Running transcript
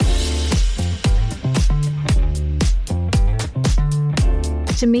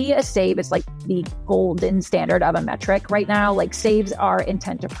To me, a save is like the golden standard of a metric right now. Like saves are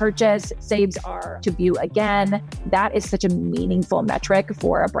intent to purchase, saves are to view again. That is such a meaningful metric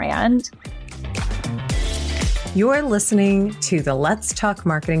for a brand. You're listening to the Let's Talk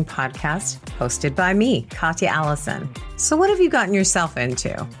Marketing podcast hosted by me, Katya Allison. So what have you gotten yourself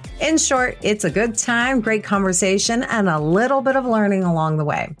into? In short, it's a good time, great conversation, and a little bit of learning along the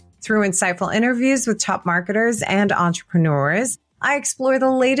way. Through insightful interviews with top marketers and entrepreneurs, I explore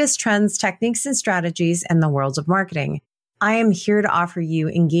the latest trends, techniques, and strategies in the world of marketing. I am here to offer you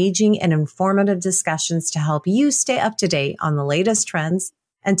engaging and informative discussions to help you stay up to date on the latest trends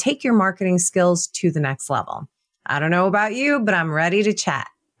and take your marketing skills to the next level. I don't know about you, but I'm ready to chat.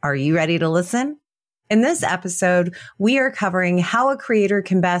 Are you ready to listen? In this episode, we are covering how a creator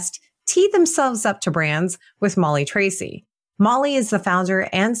can best tee themselves up to brands with Molly Tracy. Molly is the founder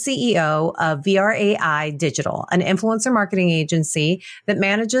and CEO of VRAI Digital, an influencer marketing agency that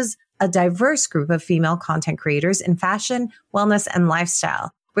manages a diverse group of female content creators in fashion, wellness, and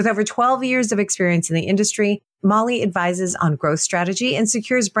lifestyle. With over 12 years of experience in the industry, Molly advises on growth strategy and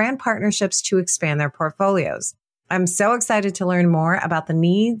secures brand partnerships to expand their portfolios. I'm so excited to learn more about the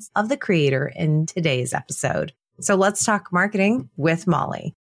needs of the creator in today's episode. So let's talk marketing with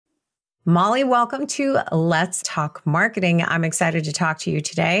Molly. Molly, welcome to Let's Talk Marketing. I'm excited to talk to you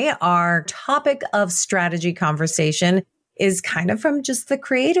today. Our topic of strategy conversation is kind of from just the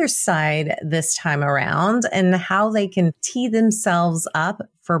creator side this time around and how they can tee themselves up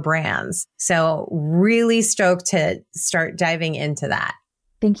for brands. So really stoked to start diving into that.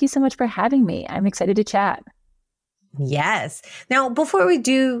 Thank you so much for having me. I'm excited to chat. Yes. Now, before we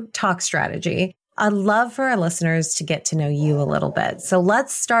do talk strategy, I'd love for our listeners to get to know you a little bit. So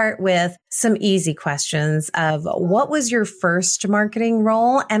let's start with some easy questions of what was your first marketing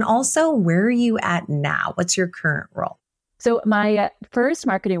role and also where are you at now? What's your current role? So my first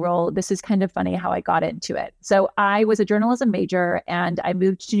marketing role, this is kind of funny how I got into it. So I was a journalism major and I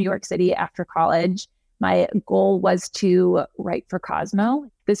moved to New York City after college. My goal was to write for Cosmo.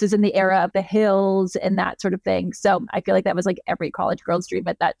 This is in the era of the Hills and that sort of thing. So I feel like that was like every college girl's dream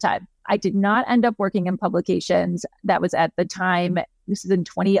at that time. I did not end up working in publications. That was at the time, this is in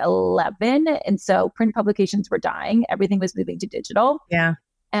 2011. And so print publications were dying. Everything was moving to digital. Yeah.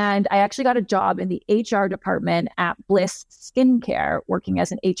 And I actually got a job in the HR department at Bliss Skincare, working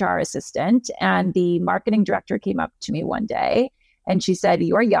as an HR assistant. And the marketing director came up to me one day and she said,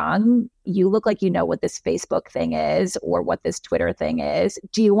 "You're young. You look like you know what this Facebook thing is or what this Twitter thing is.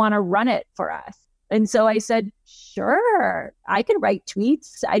 Do you want to run it for us?" And so I said, sure, I can write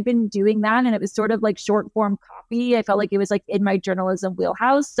tweets. I'd been doing that. And it was sort of like short form copy. I felt like it was like in my journalism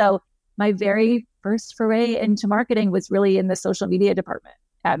wheelhouse. So my very first foray into marketing was really in the social media department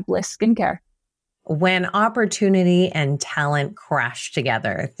at Bliss Skincare. When opportunity and talent crash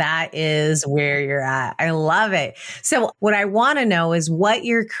together, that is where you're at. I love it. So what I want to know is what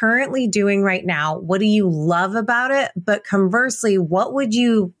you're currently doing right now. What do you love about it? But conversely, what would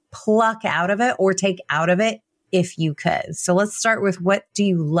you pluck out of it or take out of it if you could? So let's start with what do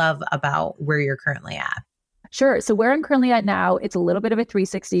you love about where you're currently at? Sure. So where I'm currently at now, it's a little bit of a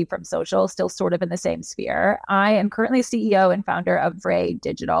 360 from social, still sort of in the same sphere. I am currently CEO and founder of VRAI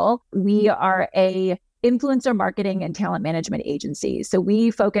Digital. We are a influencer marketing and talent management agency. So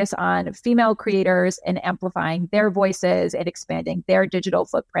we focus on female creators and amplifying their voices and expanding their digital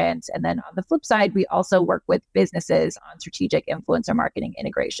footprints. And then on the flip side, we also work with businesses on strategic influencer marketing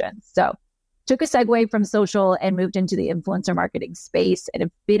integrations. So took a segue from social and moved into the influencer marketing space and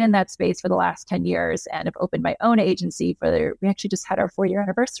have been in that space for the last 10 years and have opened my own agency we actually just had our 4-year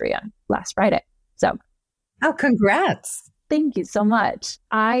anniversary on last Friday. So. Oh, congrats. Thank you so much.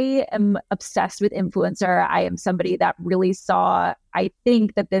 I am obsessed with influencer. I am somebody that really saw, I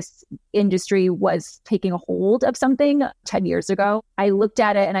think that this industry was taking a hold of something 10 years ago. I looked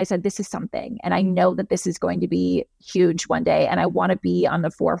at it and I said, this is something. And I know that this is going to be huge one day. And I want to be on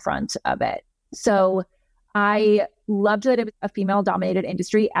the forefront of it. So I loved that it was a female-dominated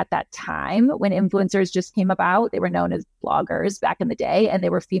industry at that time when influencers just came about. They were known as bloggers back in the day, and they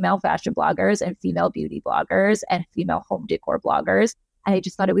were female fashion bloggers and female beauty bloggers and female home decor bloggers. And I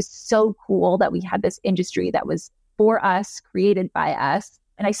just thought it was so cool that we had this industry that was for us, created by us.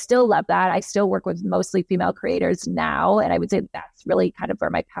 And I still love that. I still work with mostly female creators now. And I would say that's really kind of where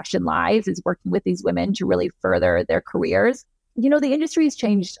my passion lies, is working with these women to really further their careers. You know, the industry has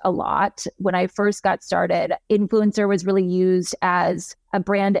changed a lot. When I first got started, influencer was really used as a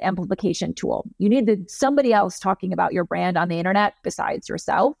brand amplification tool. You needed somebody else talking about your brand on the internet besides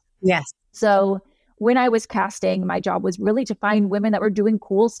yourself. Yes. So when I was casting, my job was really to find women that were doing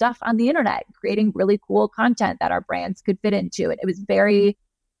cool stuff on the internet, creating really cool content that our brands could fit into. And it was very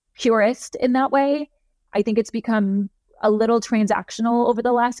purist in that way. I think it's become a little transactional over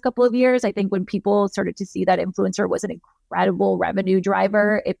the last couple of years. I think when people started to see that influencer was an incredible revenue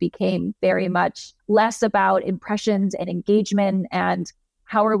driver, it became very much less about impressions and engagement and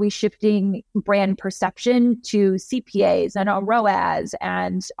how are we shifting brand perception to CPAs and ROAS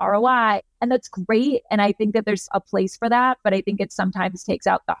and ROI. And that's great. And I think that there's a place for that. But I think it sometimes takes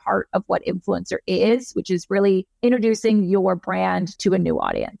out the heart of what influencer is, which is really introducing your brand to a new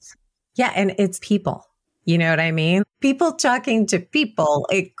audience. Yeah. And it's people. You know what I mean? People talking to people.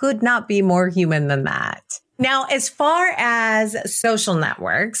 It could not be more human than that. Now, as far as social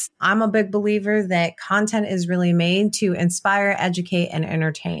networks, I'm a big believer that content is really made to inspire, educate, and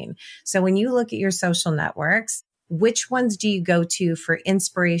entertain. So when you look at your social networks, which ones do you go to for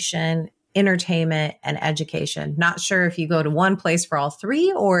inspiration, entertainment, and education? Not sure if you go to one place for all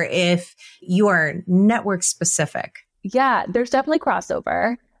three or if you are network specific. Yeah, there's definitely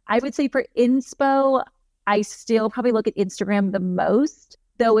crossover. I would say for inspo, I still probably look at Instagram the most.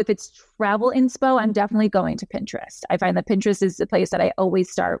 Though if it's travel inspo, I'm definitely going to Pinterest. I find that Pinterest is the place that I always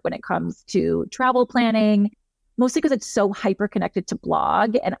start when it comes to travel planning, mostly because it's so hyper connected to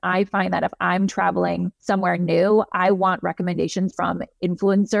blog. And I find that if I'm traveling somewhere new, I want recommendations from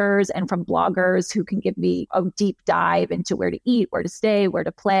influencers and from bloggers who can give me a deep dive into where to eat, where to stay, where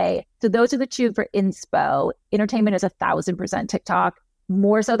to play. So those are the two for inspo. Entertainment is 1,000% TikTok,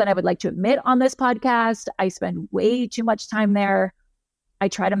 more so than I would like to admit on this podcast. I spend way too much time there. I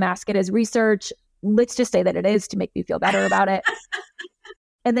try to mask it as research. Let's just say that it is to make me feel better about it.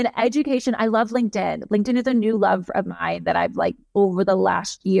 And then education, I love LinkedIn. LinkedIn is a new love of mine that I've over the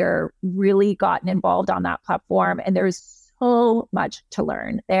last year really gotten involved on that platform. And there's so much to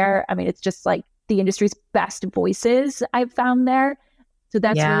learn there. I mean, it's just the industry's best voices I've found there. So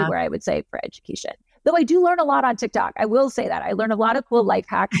that's really where I would say for education. Though I do learn a lot on TikTok. I will say that. I learn a lot of cool life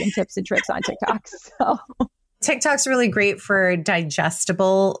hacks and tips and tricks on TikTok. So TikTok's really great for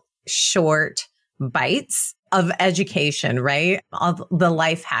digestible, short bites of education, right? Of the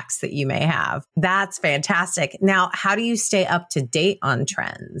life hacks that you may have. That's fantastic. Now, how do you stay up to date on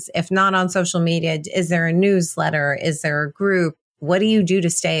trends? If not on social media, is there a newsletter? Is there a group? What do you do to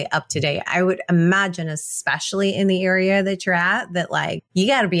stay up to date? I would imagine, especially in the area that you're at, that you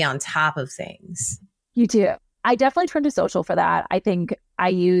got to be on top of things. You do. I definitely turn to social for that. I think I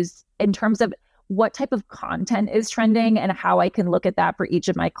use in terms of what type of content is trending and how I can look at that for each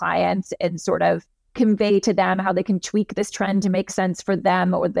of my clients and sort of convey to them how they can tweak this trend to make sense for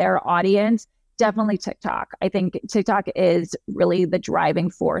them or their audience. Definitely TikTok. I think TikTok is really the driving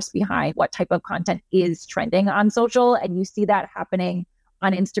force behind what type of content is trending on social. And you see that happening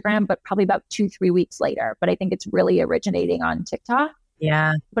on Instagram, but probably about 2-3 weeks later. But I think it's really originating on TikTok.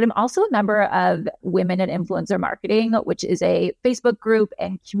 Yeah. But I'm also a member of Women in Influencer Marketing, which is a Facebook group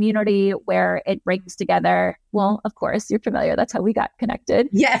and community where it brings together, well, of course, you're familiar. That's how we got connected.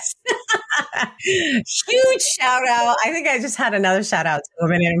 Yes. Huge shout out. I think I just had another shout out to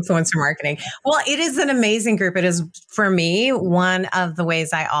Women in Influencer Marketing. Well, it is an amazing group. It is, for me, one of the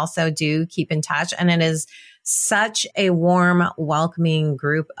ways I also do keep in touch. And it is such a warm, welcoming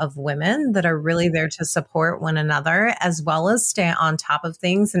group of women that are really there to support one another, as well as stay on top of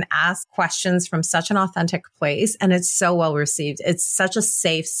things and ask questions from such an authentic place. And it's so well received. It's such a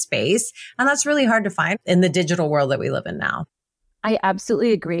safe space. And that's really hard to find in the digital world that we live in now. I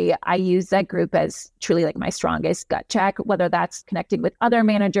absolutely agree. I use that group as truly my strongest gut check, whether that's connecting with other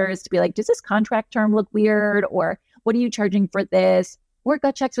managers to be does this contract term look weird? Or what are you charging for this? Or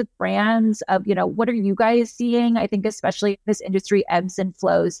gut checks with brands of, what are you guys seeing? I think especially this industry ebbs and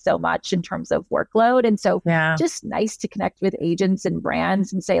flows so much in terms of workload. And so just nice to connect with agents and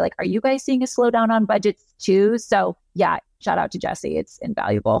brands and say, are you guys seeing a slowdown on budgets too? So shout out to Jessie. It's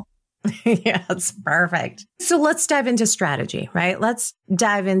invaluable. Yeah, it's perfect. So let's dive into strategy, right? Let's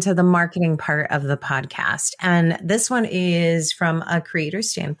dive into the marketing part of the podcast. And this one is from a creator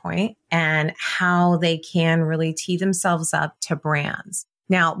standpoint and how they can really tee themselves up to brands.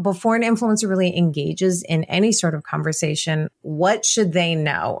 Now, before an influencer really engages in any sort of conversation, what should they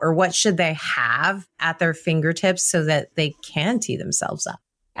know or what should they have at their fingertips so that they can tee themselves up?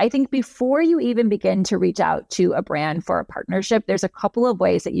 I think before you even begin to reach out to a brand for a partnership, there's a couple of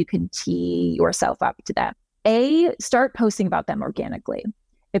ways that you can tee yourself up to them. Start posting about them organically.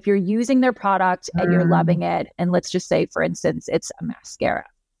 If you're using their product and you're loving it, and let's just say, for instance, it's a mascara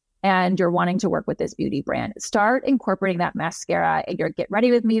and you're wanting to work with this beauty brand, start incorporating that mascara in your Get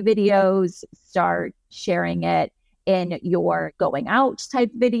Ready With Me videos, start sharing it in your going out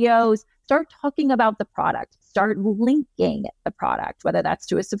type videos, start talking about the product. Start linking the product, whether that's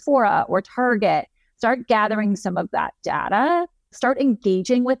to a Sephora or Target. Start gathering some of that data Start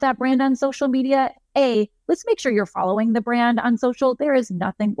engaging with that brand on social media. Let's make sure you're following the brand on social. There is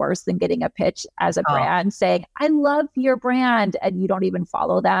nothing worse than getting a pitch as a brand saying, I love your brand, and you don't even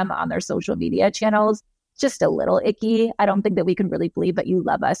follow them on their social media channels. Just a little icky. I don't think that we can really believe that you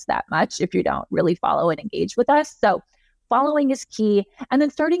love us that much if you don't really follow and engage with us. So following is key. And then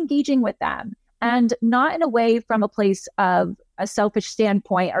start engaging with them, and not in a way from a place of a selfish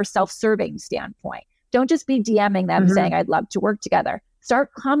standpoint or self-serving standpoint. Don't just be DMing them saying, I'd love to work together.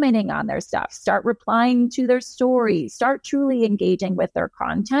 Start commenting on their stuff. Start replying to their stories. Start truly engaging with their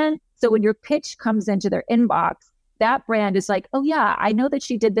content. So when your pitch comes into their inbox, that brand is like, oh yeah, I know that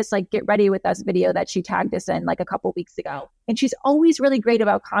she did this like get ready with us video that she tagged us in like a couple weeks ago. And she's always really great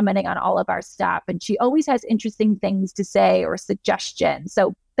about commenting on all of our stuff. And she always has interesting things to say or suggestions.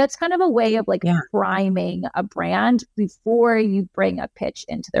 So that's kind of a way of like priming a brand before you bring a pitch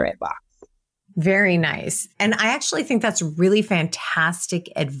into their inbox. Very nice. And I actually think that's really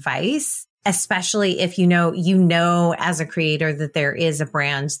fantastic advice, especially if you know as a creator that there is a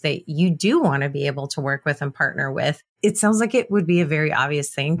brand that you do want to be able to work with and partner with. It sounds like it would be a very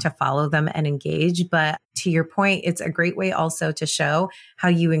obvious thing to follow them and engage. But to your point, it's a great way also to show how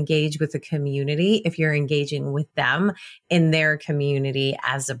you engage with the community if you're engaging with them in their community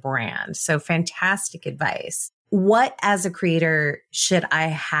as a brand. So fantastic advice. What as a creator should I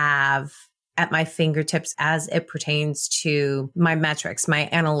have at my fingertips as it pertains to my metrics, my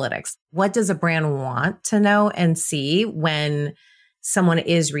analytics? What does a brand want to know and see when someone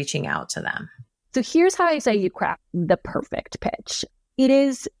is reaching out to them? So here's how I say you craft the perfect pitch. It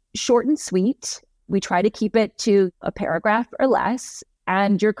is short and sweet. We try to keep it to a paragraph or less.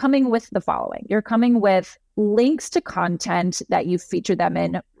 And you're coming with the following. You're coming with links to content that you've featured them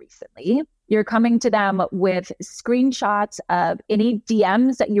in recently. You're coming to them with screenshots of any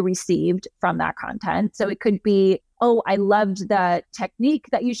DMs that you received from that content. So it could be, oh, I loved the technique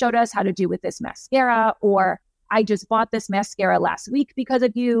that you showed us how to do with this mascara, or I just bought this mascara last week because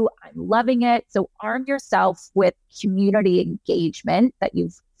of you. I'm loving it. So arm yourself with community engagement that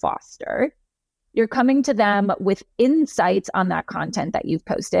you've fostered. You're coming to them with insights on that content that you've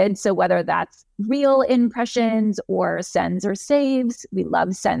posted. So whether that's real impressions or sends or saves, we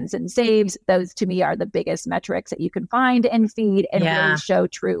love sends and saves. Those to me are the biggest metrics that you can find in feed and really show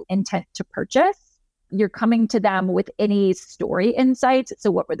true intent to purchase. You're coming to them with any story insights.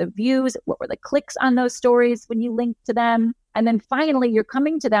 So what were the views? What were the clicks on those stories when you linked to them? And then finally, you're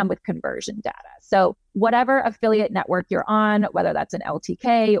coming to them with conversion data. So whatever affiliate network you're on, whether that's an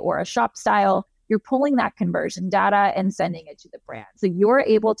LTK or a shop style, you're pulling that conversion data and sending it to the brand. So you're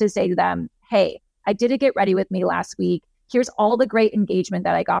able to say to them, hey, I did a get ready with me last week. Here's all the great engagement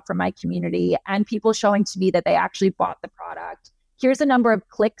that I got from my community and people showing to me that they actually bought the product. Here's the number of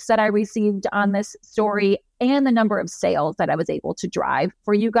clicks that I received on this story and the number of sales that I was able to drive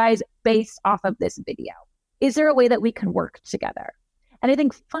for you guys based off of this video. Is there a way that we can work together? And I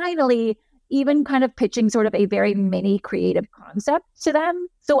think finally, even kind of pitching sort of a very mini creative concept to them.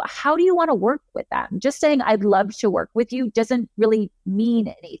 So how do you want to work with them? Just saying, I'd love to work with you doesn't really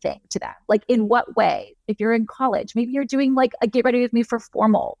mean anything to them. Like in what way? If you're in college, maybe you're doing like a get ready with me for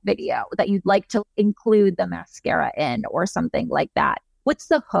formal video that you'd like to include the mascara in or something like that. What's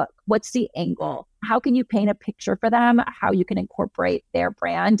the hook? What's the angle? How can you paint a picture for them? How you can incorporate their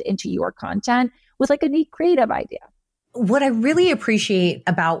brand into your content with like a neat creative idea. What I really appreciate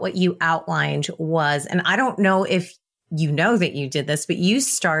about what you outlined was, and I don't know if you know that you did this, but you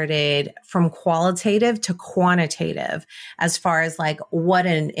started from qualitative to quantitative as far as like what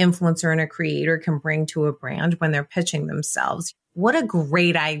an influencer and a creator can bring to a brand when they're pitching themselves. What a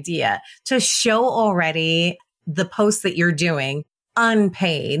great idea to show already the posts that you're doing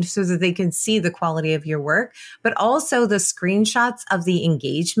unpaid so that they can see the quality of your work, but also the screenshots of the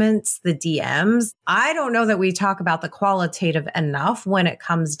engagements, the DMs. I don't know that we talk about the qualitative enough when it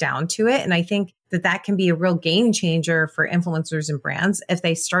comes down to it. And I think that that can be a real game changer for influencers and brands if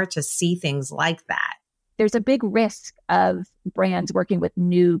they start to see things like that. There's a big risk of brands working with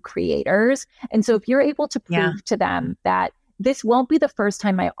new creators. And so if you're able to prove to them that this won't be the first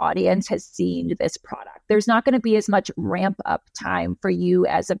time my audience has seen this product. There's not going to be as much ramp up time for you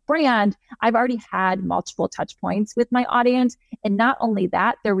as a brand. I've already had multiple touch points with my audience. And not only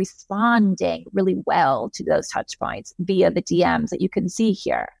that, they're responding really well to those touch points via the DMs that you can see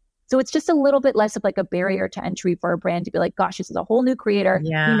here. So it's just a little bit less of like a barrier to entry for a brand to be like, gosh, this is a whole new creator.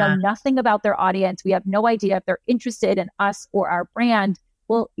 We know nothing about their audience. We have no idea if they're interested in us or our brand.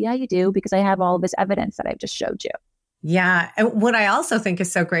 Well, yeah, you do, because I have all this evidence that I've just showed you. Yeah. And what I also think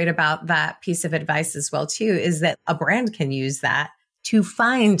is so great about that piece of advice as well, too, is that a brand can use that to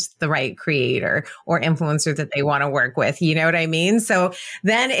find the right creator or influencer that they want to work with. You know what I mean? So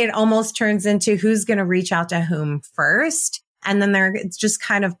then it almost turns into who's going to reach out to whom first. And then it's just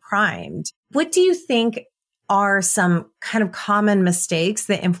kind of primed. What do you think are some kind of common mistakes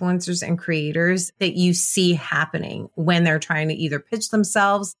that influencers and creators that you see happening when they're trying to either pitch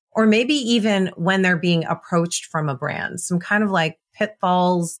themselves or maybe even when they're being approached from a brand? Some kind of like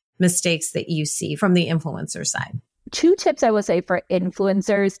pitfalls, mistakes that you see from the influencer side. 2 tips I will say for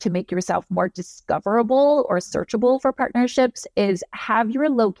influencers to make yourself more discoverable or searchable for partnerships is have your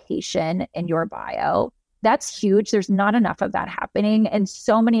location in your bio. That's huge. There's not enough of that happening. And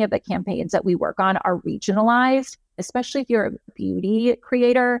so many of the campaigns that we work on are regionalized, especially if you're a beauty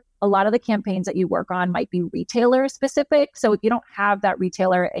creator. A lot of the campaigns that you work on might be retailer specific. So if you don't have that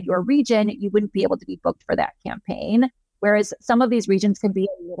retailer in your region, you wouldn't be able to be booked for that campaign. Whereas some of these regions can be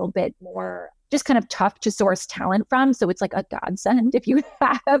a little bit more just kind of tough to source talent from. So it's like a godsend if you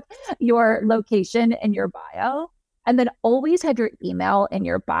have your location in your bio. And then always have your email in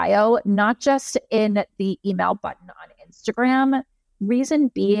your bio, not just in the email button on Instagram. Reason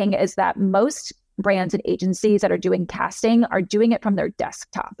being is that most brands and agencies that are doing casting are doing it from their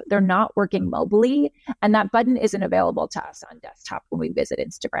desktop. They're not working mobily, and that button isn't available to us on desktop when we visit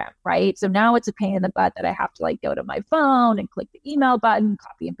Instagram, right? So now it's a pain in the butt that I have to like go to my phone and click the email button,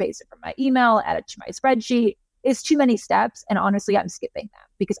 copy and paste it from my email, add it to my spreadsheet. It's too many steps. And honestly, I'm skipping them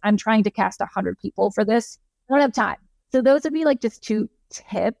because I'm trying to cast 100 people for this. I don't have time. So those would be like just 2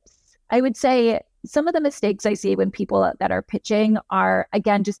 tips. I would say some of the mistakes I see when people that are pitching are,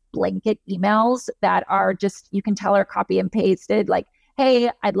 again, just blanket emails that are just, you can tell are copy and pasted, like,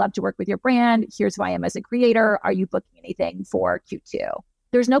 hey, I'd love to work with your brand. Here's who I am as a creator. Are you booking anything for Q2?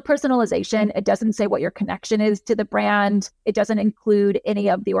 There's no personalization. It doesn't say what your connection is to the brand. It doesn't include any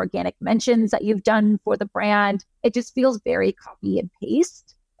of the organic mentions that you've done for the brand. It just feels very copy and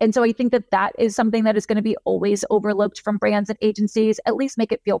paste. And so I think that that is something that is going to be always overlooked from brands and agencies. At least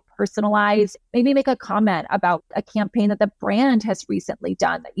make it feel personalized. Maybe make a comment about a campaign that the brand has recently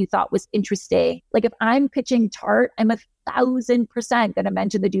done that you thought was interesting. Like if I'm pitching Tarte, I'm 1,000% going to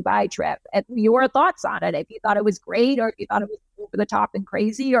mention the Dubai trip and your thoughts on it. If you thought it was great or if you thought it was over the top and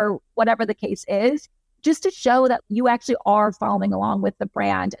crazy or whatever the case is, just to show that you actually are following along with the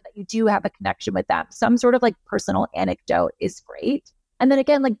brand and that you do have a connection with them. Some sort of like personal anecdote is great. And then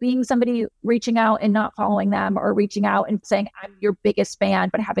again, like being somebody reaching out and not following them or reaching out and saying, I'm your biggest fan,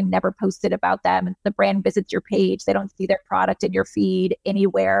 but having never posted about them. And the brand visits your page. They don't see their product in your feed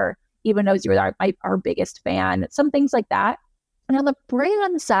anywhere, even though you're our biggest fan, some things like that. And on the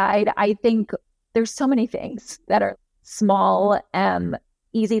brand side, I think there's so many things that are small,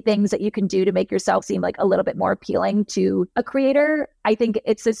 easy things that you can do to make yourself seem like a little bit more appealing to a creator. I think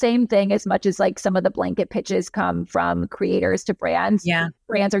it's the same thing as much as like some of the blanket pitches come from creators to brands. Yeah.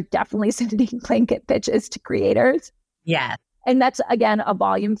 Brands are definitely sending blanket pitches to creators. Yeah. And that's, again, a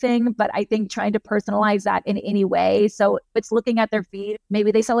volume thing, but I think trying to personalize that in any way. So if it's looking at their feed,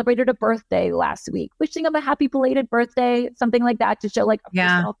 maybe they celebrated a birthday last week, wishing them a happy belated birthday, something like that to show like a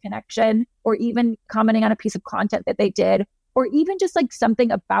personal connection, or even commenting on a piece of content that they did, or even just like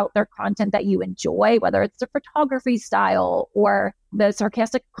something about their content that you enjoy, whether it's their photography style or the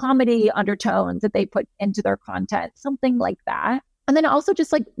sarcastic comedy undertones that they put into their content, something like that. And then also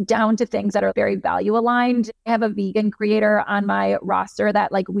just like down to things that are very value aligned. I have a vegan creator on my roster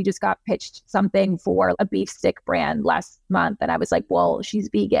that like we just got pitched something for a beef stick brand last month. And I was like, well, she's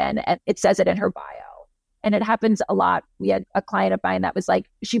vegan and it says it in her bio. And it happens a lot. We had a client of mine that was like,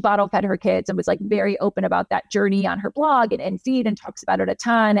 she bottle fed her kids and was like very open about that journey on her blog and in feed and talks about it a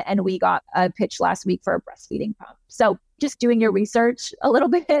ton. And we got a pitch last week for a breastfeeding pump. So just doing your research a little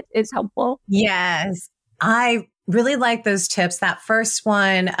bit is helpful. Yes. I really like those tips. That first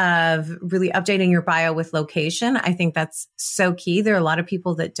one of really updating your bio with location. I think that's so key. There are a lot of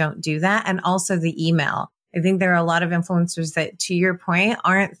people that don't do that. And also the email. I think there are a lot of influencers that, to your point,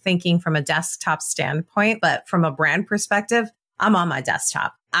 aren't thinking from a desktop standpoint, but from a brand perspective, I'm on my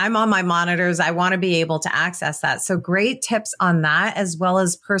desktop. I'm on my monitors. I want to be able to access that. So great tips on that, as well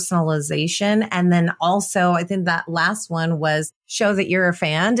as personalization. And then also, I think that last one was show that you're a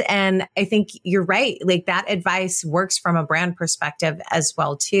fan. And I think you're right. Like that advice works from a brand perspective as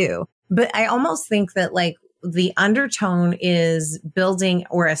well, too. But I almost think that like the undertone is building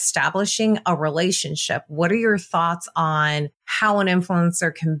or establishing a relationship. What are your thoughts on how an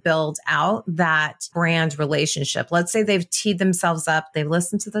influencer can build out that brand relationship? Let's say they've teed themselves up, they've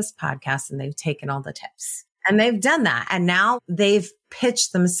listened to this podcast and they've taken all the tips and they've done that. And now they've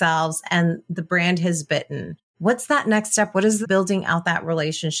pitched themselves and the brand has bitten. What's that next step? What does building out that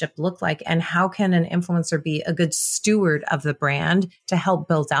relationship look like? And how can an influencer be a good steward of the brand to help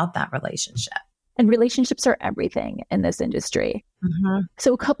build out that relationship? And relationships are everything in this industry. Mm-hmm.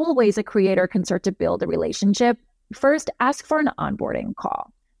 So a couple of ways a creator can start to build a relationship. First, ask for an onboarding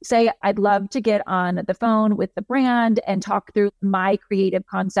call. Say, I'd love to get on the phone with the brand and talk through my creative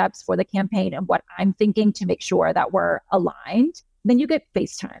concepts for the campaign and what I'm thinking to make sure that we're aligned. Then you get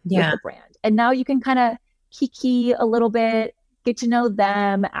FaceTime with the brand. And now you can kind of kiki a little bit, get to know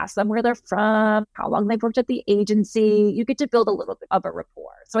them, ask them where they're from, how long they've worked at the agency. You get to build a little bit of a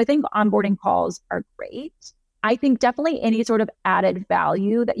rapport. So I think onboarding calls are great. I think definitely any sort of added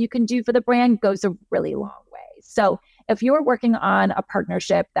value that you can do for the brand goes a really long way. So if you're working on a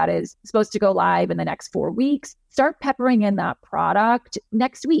partnership that is supposed to go live in the next 4 weeks, start peppering in that product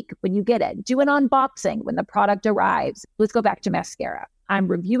next week when you get it. Do an unboxing when the product arrives. Let's go back to mascara. I'm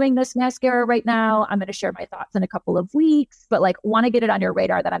reviewing this mascara right now. I'm going to share my thoughts in a couple of weeks, but want to get it on your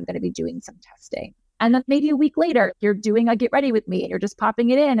radar that I'm going to be doing some testing. And then maybe a week later, you're doing a get ready with me and you're just popping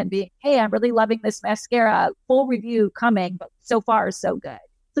it in and being, hey, I'm really loving this mascara. Full review coming, but so far so good.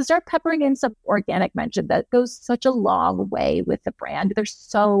 So start peppering in some organic mention. That goes such a long way with the brand. They're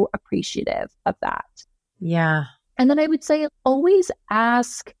so appreciative of that. Yeah. And then I would say always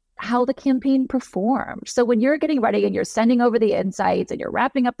ask how the campaign performed. So when you're getting ready and you're sending over the insights and you're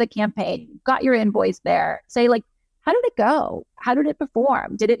wrapping up the campaign, you've got your invoice there, say how did it go? How did it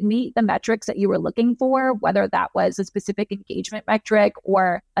perform? Did it meet the metrics that you were looking for, whether that was a specific engagement metric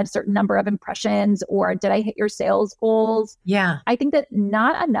or a certain number of impressions, or did I hit your sales goals? Yeah. I think that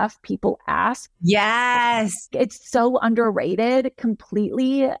not enough people ask. Yes. It's so underrated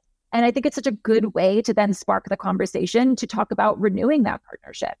completely. And I think it's such a good way to then spark the conversation to talk about renewing that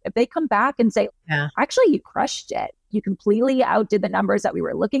partnership. If they come back and say, actually, you crushed it. You completely outdid the numbers that we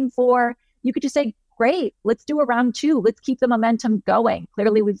were looking for. You could just say, great, let's do a round 2. Let's keep the momentum going.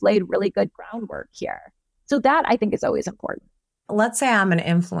 Clearly, we've laid really good groundwork here. So that I think is always important. Let's say I'm an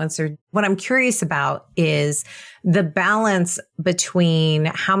influencer. What I'm curious about is the balance between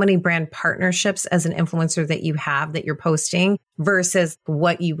how many brand partnerships as an influencer that you have that you're posting versus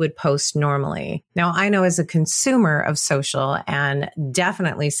what you would post normally. Now, I know as a consumer of social and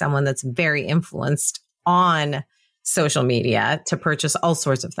definitely someone that's very influenced on social media to purchase all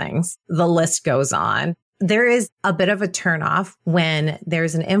sorts of things, the list goes on. There is a bit of a turnoff when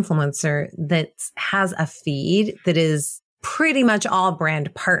there's an influencer that has a feed that is pretty much all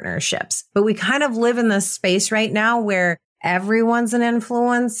brand partnerships. But we kind of live in this space right now where everyone's an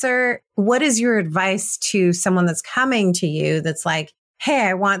influencer. What is your advice to someone that's coming to you that's like, hey,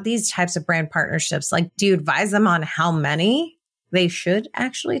 I want these types of brand partnerships? Do you advise them on how many they should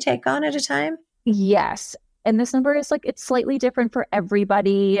actually take on at a time? Yes. And this number is it's slightly different for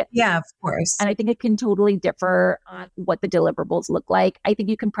everybody. Yeah, of course. And I think it can totally differ on what the deliverables look like. I think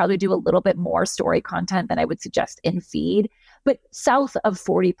you can probably do a little bit more story content than I would suggest in feed, but south of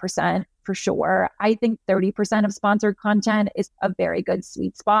 40% for sure. I think 30% of sponsored content is a very good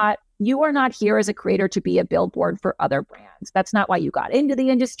sweet spot. You are not here as a creator to be a billboard for other brands. That's not why you got into the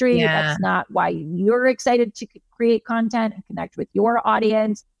industry. Yeah. That's not why you're excited to create content and connect with your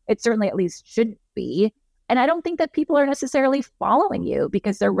audience. It certainly at least shouldn't be. And I don't think that people are necessarily following you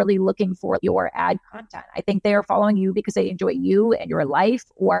because they're really looking for your ad content. I think they are following you because they enjoy you and your life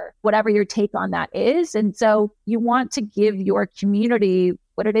or whatever your take on that is. And so you want to give your community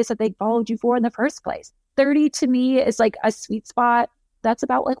what it is that they followed you for in the first place. 30 to me is a sweet spot. That's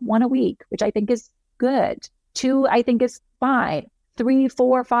about 1 a week, which I think is good. 2, I think is fine. 3,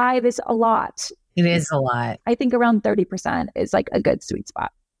 4, 5 is a lot. It is a lot. I think around 30% is a good sweet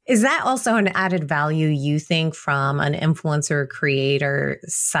spot. Is that also an added value you think from an influencer creator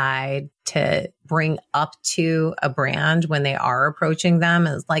side to bring up to a brand when they are approaching them?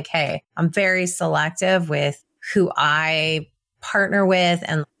 Is hey, I'm very selective with who I partner with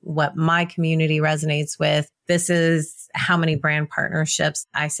and what my community resonates with. This is how many brand partnerships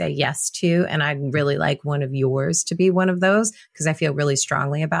I say yes to. And I'd really like one of yours to be one of those because I feel really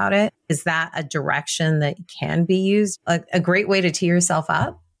strongly about it. Is that a direction that can be used? A great way to tee yourself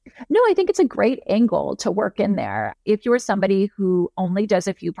up? No, I think it's a great angle to work in there. If you're somebody who only does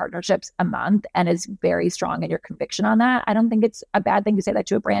a few partnerships a month and is very strong in your conviction on that, I don't think it's a bad thing to say that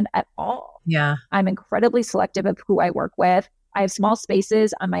to a brand at all. Yeah. I'm incredibly selective of who I work with. I have small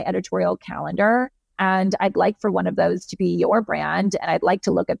spaces on my editorial calendar, and I'd like for one of those to be your brand. And I'd like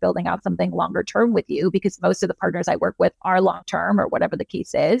to look at building out something longer term with you because most of the partners I work with are long term or whatever the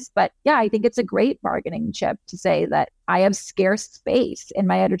case is. But yeah, I think it's a great bargaining chip to say that I have scarce space in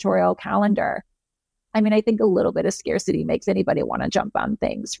my editorial calendar. I mean, I think a little bit of scarcity makes anybody want to jump on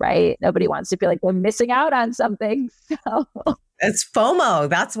things, right? Nobody wants to feel like they're missing out on something. So it's FOMO.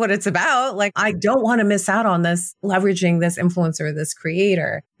 That's what it's about. Like, I don't want to miss out on this, leveraging this influencer, this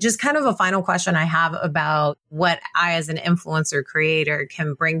creator. Just kind of a final question I have about what I, as an influencer creator,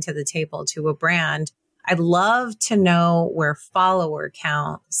 can bring to the table to a brand. I'd love to know where follower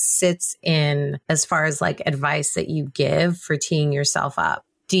count sits in as far as like advice that you give for teeing yourself up.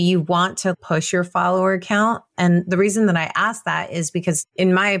 Do you want to push your follower count? And the reason that I ask that is because,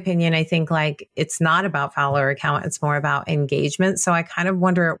 in my opinion, I think like it's not about follower count. It's more about engagement. So I kind of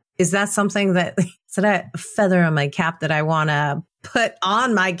wonder, is that something that is that a feather on my cap that I want to put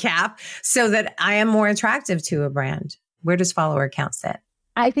on my cap so that I am more attractive to a brand? Where does follower count sit?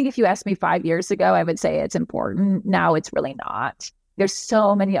 I think if you asked me 5 years ago, I would say it's important. Now it's really not. There's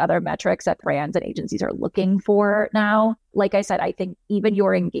so many other metrics that brands and agencies are looking for now. Like I said, I think even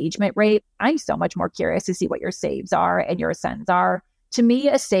your engagement rate, I'm so much more curious to see what your saves are and your sends are. To me,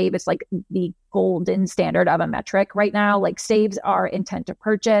 a save is like the golden standard of a metric right now. Like saves are intent to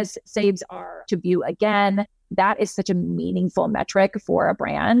purchase, saves are to view again. That is such a meaningful metric for a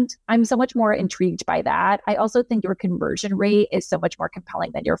brand. I'm so much more intrigued by that. I also think your conversion rate is so much more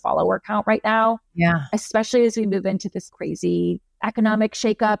compelling than your follower count right now. Yeah. Especially as we move into this crazy economic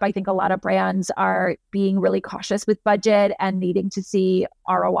shakeup. I think a lot of brands are being really cautious with budget and needing to see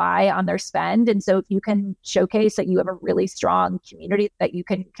ROI on their spend. And so if you can showcase that you have a really strong community that you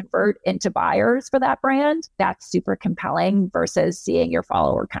can convert into buyers for that brand, that's super compelling versus seeing your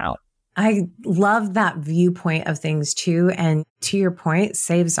follower count. I love that viewpoint of things too. And to your point,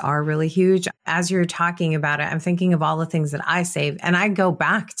 saves are really huge. As you're talking about it, I'm thinking of all the things that I save and I go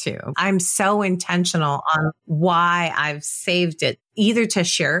back to. I'm so intentional on why I've saved it, either to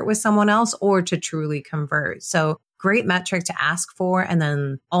share it with someone else or to truly convert. So great metric to ask for. And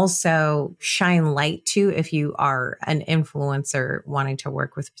then also shine light to if you are an influencer wanting to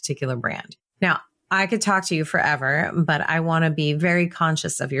work with a particular brand. Now, I could talk to you forever, but I want to be very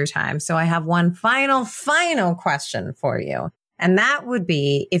conscious of your time. So I have one final question for you. And that would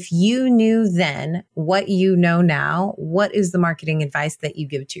be, if you knew then what you know now, what is the marketing advice that you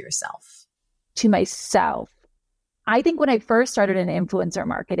give to yourself? To myself, I think when I first started in influencer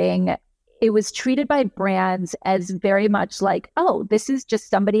marketing, it was treated by brands as very much like, oh, this is just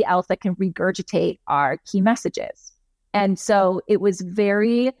somebody else that can regurgitate our key messages. And so it was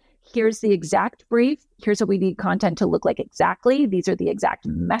very, here's the exact brief. Here's what we need content to look like exactly. These are the exact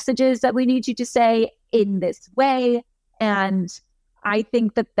messages that we need you to say in this way. And I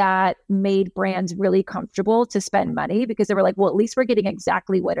think that that made brands really comfortable to spend money because they were like, well, at least we're getting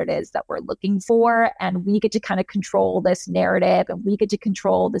exactly what it is that we're looking for. And we get to kind of control this narrative and we get to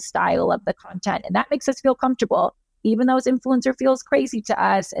control the style of the content. And that makes us feel comfortable, even though this influencer feels crazy to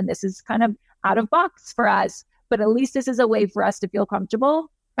us. And this is kind of out of box for us. But at least this is a way for us to feel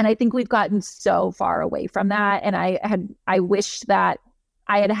comfortable. And I think we've gotten so far away from that. And I wish that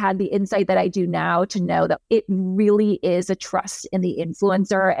I had had the insight that I do now to know that it really is a trust in the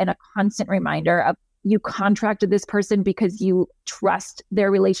influencer and a constant reminder of you contracted this person because you trust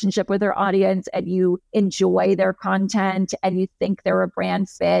their relationship with their audience and you enjoy their content and you think they're a brand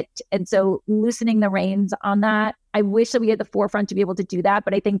fit. And so loosening the reins on that, I wish that we had the forefront to be able to do that.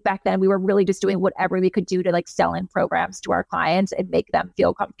 But I think back then we were really just doing whatever we could do to like sell in programs to our clients and make them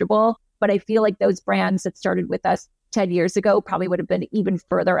feel comfortable. But I feel like those brands that started with us 10 years ago probably would have been even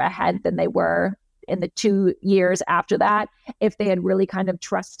further ahead than they were in the 2 years after that if they had really kind of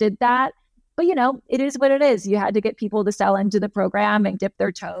trusted that. But, you know, it is what it is. You had to get people to sell into the program and dip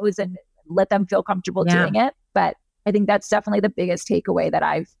their toes and let them feel comfortable doing it. But I think that's definitely the biggest takeaway that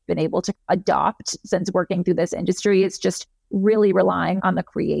I've been able to adopt since working through this industry. It's just really relying on the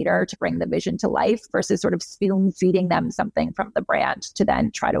creator to bring the vision to life versus sort of spoon feeding them something from the brand to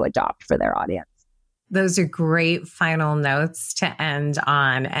then try to adopt for their audience. Those are great final notes to end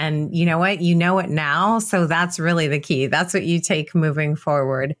on. And you know what? You know it now. So that's really the key. That's what you take moving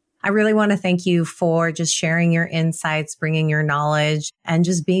forward. I really want to thank you for just sharing your insights, bringing your knowledge, and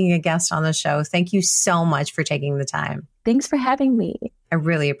just being a guest on the show. Thank you so much for taking the time. Thanks for having me. I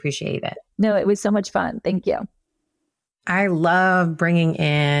really appreciate it. No, it was so much fun. Thank you. I love bringing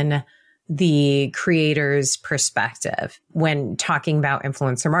in the creator's perspective when talking about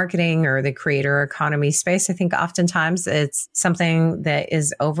influencer marketing or the creator economy space. I think oftentimes it's something that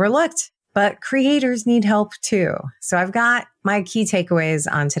is overlooked. But creators need help too. So I've got my key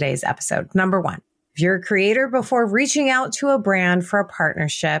takeaways on today's episode. Number 1, if you're a creator, before reaching out to a brand for a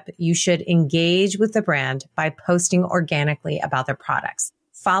partnership, you should engage with the brand by posting organically about their products,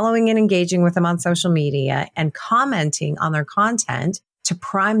 following and engaging with them on social media, and commenting on their content to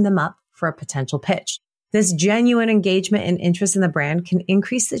prime them up for a potential pitch. This genuine engagement and interest in the brand can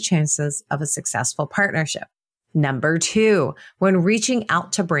increase the chances of a successful partnership. Number 2, when reaching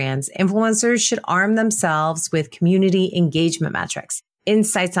out to brands, influencers should arm themselves with community engagement metrics,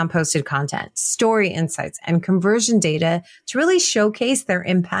 insights on posted content, story insights, and conversion data to really showcase their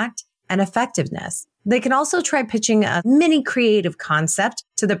impact and effectiveness. They can also try pitching a mini creative concept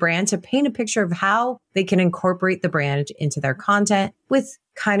to the brand to paint a picture of how they can incorporate the brand into their content with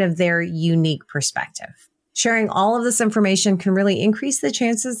kind of their unique perspective. Sharing all of this information can really increase the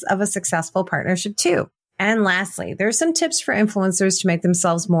chances of a successful partnership too. And lastly, there are some tips for influencers to make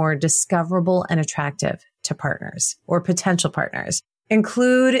themselves more discoverable and attractive to partners or potential partners.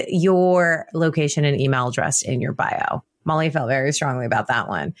 Include your location and email address in your bio. Molly felt very strongly about that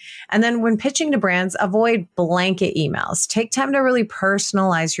one. And then when pitching to brands, avoid blanket emails. Take time to really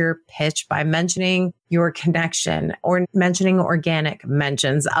personalize your pitch by mentioning your connection or mentioning organic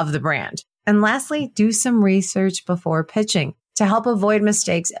mentions of the brand. And lastly, do some research before pitching to help avoid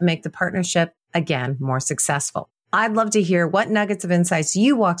mistakes and make the partnership, again, more successful. I'd love to hear what nuggets of insights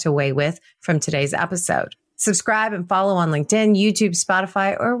you walked away with from today's episode. Subscribe and follow on LinkedIn, YouTube,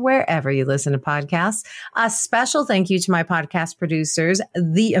 Spotify, or wherever you listen to podcasts. A special thank you to my podcast producers,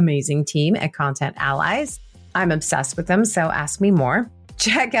 the amazing team at Content Allies. I'm obsessed with them, so ask me more.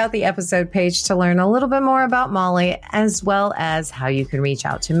 Check out the episode page to learn a little bit more about Molly, as well as how you can reach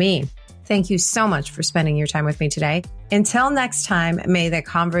out to me. Thank you so much for spending your time with me today. Until next time, may the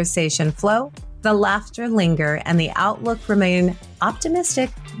conversation flow, the laughter linger, and the outlook remain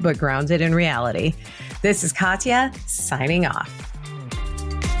optimistic, but grounded in reality. This is Katya signing off.